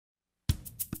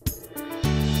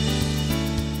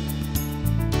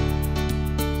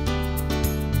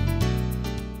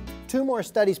two more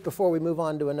studies before we move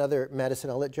on to another medicine.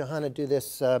 I'll let Johanna do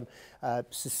this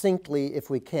succinctly if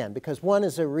we can, because one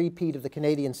is a repeat of the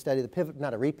Canadian study,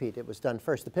 not a repeat, it was done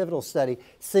first, the pivotal study,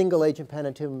 single agent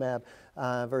panitumumab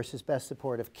versus best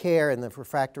supportive care in the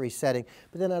refractory setting.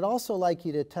 But then I'd also like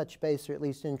you to touch base, or at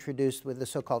least introduce, with the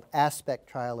so-called ASPECCT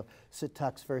trial of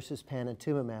cetux versus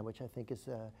panitumumab, which I think is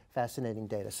fascinating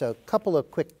data. So a couple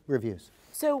of quick reviews.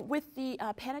 So with the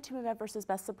panitumumab versus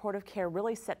best supportive care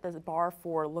really set the bar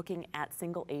for looking at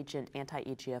single agent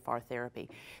anti-EGFR therapy.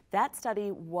 That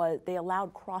study they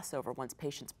allowed crossover once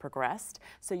patients progressed.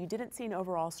 So you didn't see an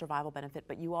overall survival benefit,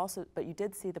 but you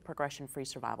did see the progression-free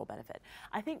survival benefit.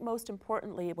 I think most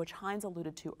importantly, which Heinz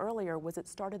alluded to earlier, was it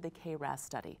started the KRAS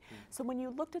study. So when you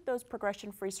looked at those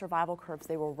progression-free survival curves,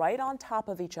 they were right on top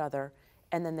of each other,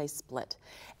 and then they split.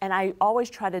 And I always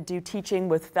try to do teaching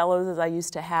with fellows, as I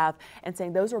used to have, and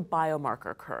saying those are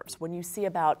biomarker curves. When you see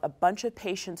about a bunch of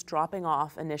patients dropping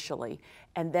off initially,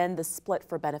 and then the split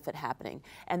for benefit happening.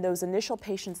 And those initial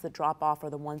patients that drop off are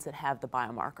the ones that have the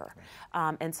biomarker.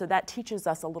 And so that teaches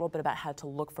us a little bit about how to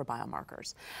look for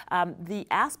biomarkers. The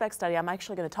ASPECT study, I'm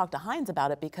actually going to talk to Heinz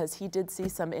about it because he did see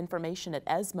some information at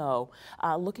ESMO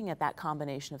looking at that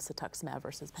combination of cetuximab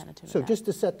versus panitumumab. So just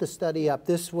to set the study up,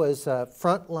 this was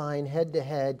frontline,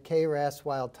 head-to-head, KRAS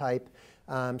wild type,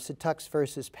 cetux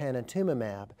versus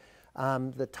panitumumab.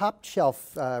 The top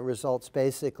shelf results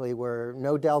basically were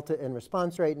no delta in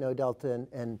response rate, no delta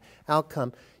in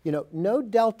outcome. You know, no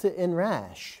delta in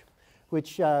rash,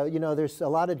 which, you know, there's a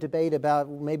lot of debate about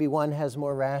maybe one has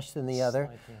more rash than the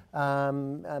other.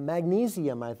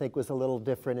 Magnesium, I think, was a little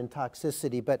different in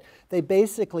toxicity, but they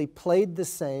basically played the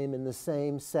same in the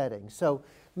same setting. So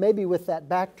maybe with that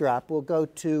backdrop, we'll go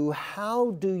to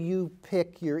how do you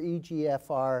pick your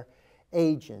EGFR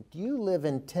agent? You live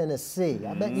in Tennessee.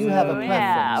 I bet you have a preference.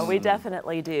 Yeah, we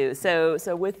definitely do. So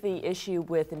with the issue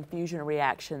with infusion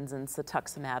reactions and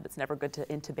cetuximab, it's never good to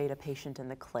intubate a patient in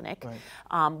the clinic.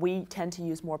 Right. We tend to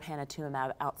use more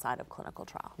panitumumab outside of clinical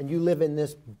trial. And you live in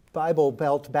this Bible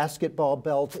Belt, basketball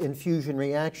belt, infusion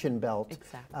reaction belt.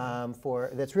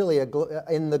 Exactly. That's really,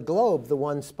 in the globe, the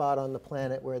one spot on the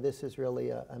planet where this is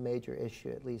really a major issue,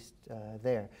 at least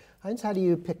there. Heinz, how do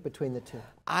you pick between the two?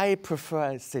 I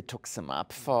prefer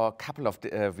cetuximab for a couple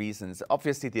of reasons.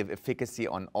 Obviously, the efficacy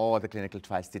on all the clinical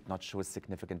trials did not show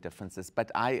significant differences.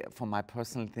 But for my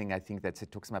personal thing, I think that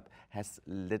cetuximab has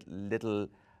little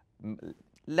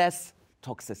less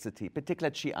toxicity,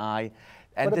 particularly GI.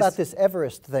 And what about this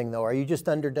Everest thing, though? Are you just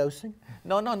underdosing?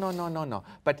 No.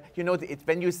 But you know,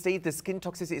 when you say the skin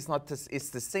toxicity is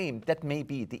the same, that may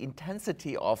be. The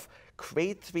intensity of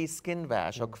grade 3 skin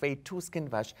rash or grade 2 skin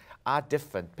rash are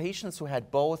different. Patients who had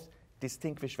both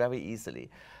distinguish very easily.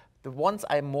 The ones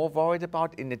I'm more worried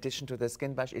about, in addition to the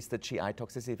skin rash, is the GI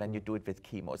toxicity when you do it with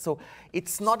chemo. So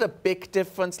it's not a big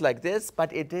difference like this,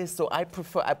 but it is. So I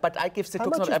prefer, but I give cetuximab every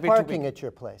 2 weeks. How much is parking at your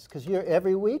place? Because you're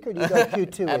every week, or do you go 2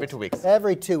 weeks? Every 2 weeks.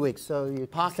 Every 2 weeks. So you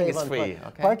parking is free.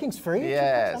 Okay. Parking's free?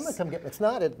 Yes. I'm gonna come get. It's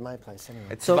not at my place anyway.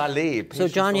 It's valet. So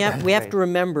John, we have to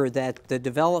remember that the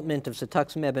development of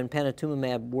cetuximab and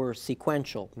panitumumab were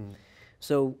sequential.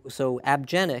 So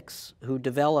Abgenix, who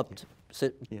developed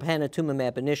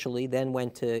panitumumab initially, then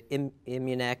went to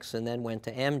Immunex, and then went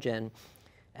to Amgen.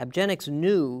 Abgenix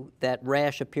knew that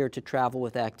rash appeared to travel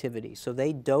with activity, so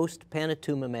they dosed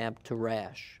panitumumab to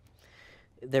rash.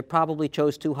 They probably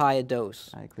chose too high a dose.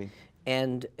 I agree.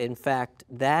 And in fact,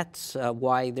 that's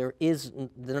why there is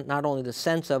not only the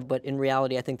sense of, but in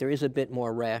reality, I think there is a bit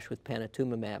more rash with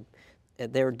panitumumab.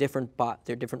 They're different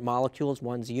molecules.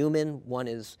 One's human, one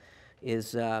is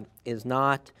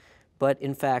not. But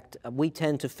in fact, we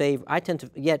tend to favor,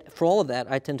 yet for all of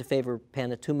that, I tend to favor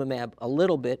panitumumab a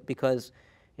little bit because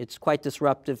it's quite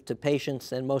disruptive to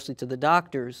patients and mostly to the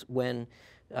doctors when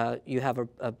you have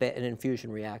an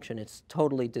infusion reaction. It's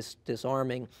totally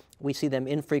disarming. We see them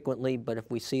infrequently, but if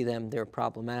we see them, they're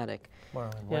problematic.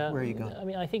 Marlon, yeah, where are you going? I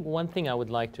mean, I think one thing I would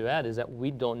like to add is that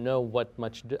we don't know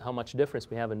how much difference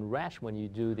we have in rash when you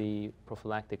do the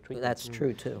prophylactic treatment. That's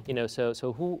true too. You know, so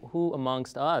who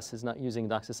amongst us is not using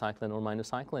doxycycline or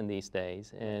minocycline these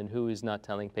days, and who is not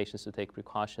telling patients to take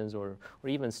precautions or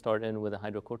even start in with a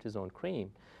hydrocortisone cream?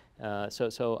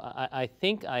 So I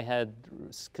think I had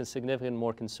significant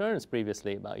more concerns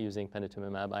previously about using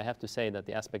panitumumab. I have to say that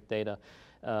the ASPECT data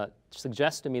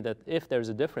suggests to me that if there's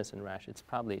a difference in rash, it's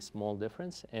probably a small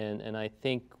difference. And I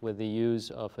think with the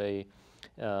use of a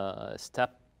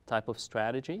step type of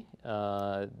strategy,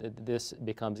 this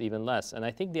becomes even less. And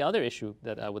I think the other issue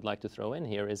that I would like to throw in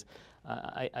here is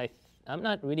I'm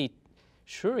not really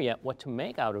sure yet what to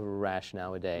make out of a rash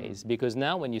nowadays, because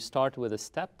now when you start with a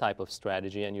step type of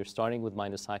strategy and you're starting with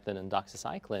minocycline and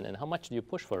doxycycline, and how much do you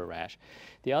push for a rash?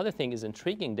 The other thing is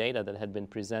intriguing data that had been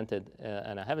presented,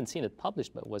 and I haven't seen it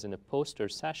published, but was in a poster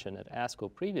session at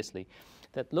ASCO previously,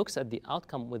 that looks at the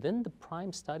outcome within the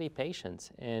prime study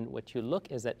patients. And what you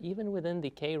look is that even within the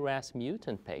KRAS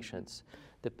mutant patients,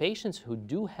 the patients who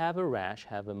do have a rash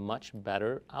have a much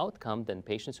better outcome than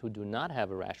patients who do not have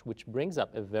a rash, which brings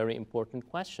up a very important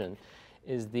question.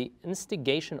 Is the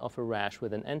instigation of a rash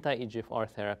with an anti-EGFR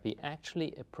therapy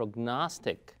actually a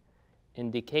prognostic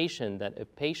indication that a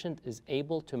patient is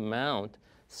able to mount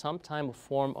some type of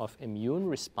form of immune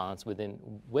response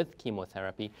with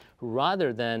chemotherapy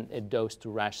rather than a dose to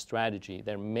rash strategy?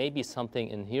 There may be something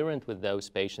inherent with those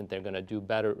patients. They're going to do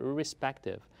better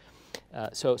irrespective.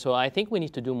 So I think we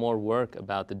need to do more work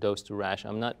about the dose to rash.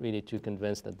 I'm not really too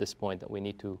convinced at this point that we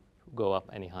need to go up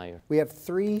any higher. We have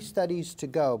 3 studies to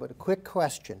go, but a quick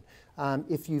question.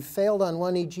 If you failed on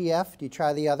one EGF, do you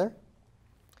try the other?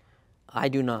 I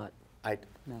do not.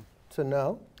 No. So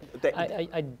no?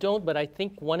 I don't, but I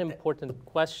think one important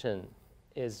question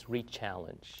is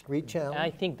re-challenge. Re-challenge? And I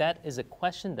think that is a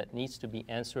question that needs to be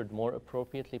answered more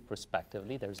appropriately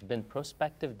prospectively. There's been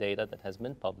prospective data that has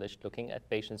been published looking at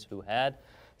patients who had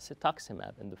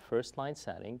cetuximab in the first-line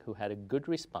setting, who had a good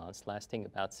response lasting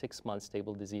about 6 months,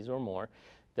 stable disease or more.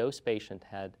 Those patients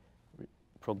had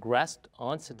progressed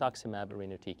on cetuximab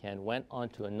irinotecan, went on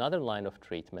to another line of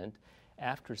treatment.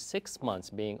 After 6 months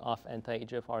being off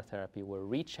anti-EGFR therapy, were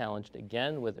re-challenged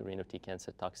again with irinotecan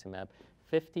cetuximab,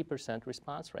 50%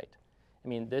 response rate. I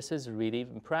mean, this is really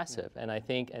impressive, and I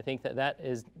think that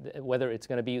is whether it's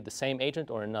going to be the same agent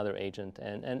or another agent,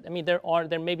 and I mean there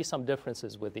may be some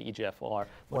differences with the EGFR.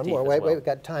 One more, wait, we've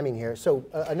got timing here. So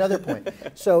another point.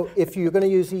 So if you're going to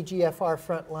use EGFR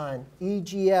frontline,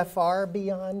 EGFR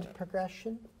beyond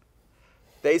progression?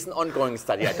 There is an ongoing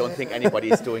study. I don't think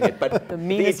anybody is doing it. But the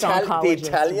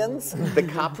Italians, the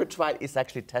Capri trial is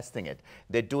actually testing it.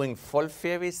 They're doing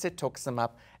FOLFIRI,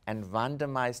 cetuximab, and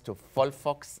randomized to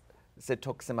FOLFOX,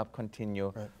 cetuximab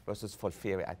continue versus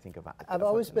FOLFIRI, I think. I've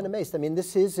always been amazed. I mean,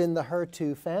 this is in the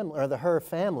HER2 family, or the HER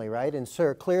family, right? And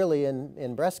so clearly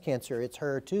in breast cancer, it's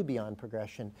HER2 beyond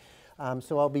progression.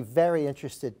 So I'll be very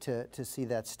interested to see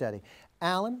that study.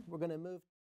 Alan, we're going to move.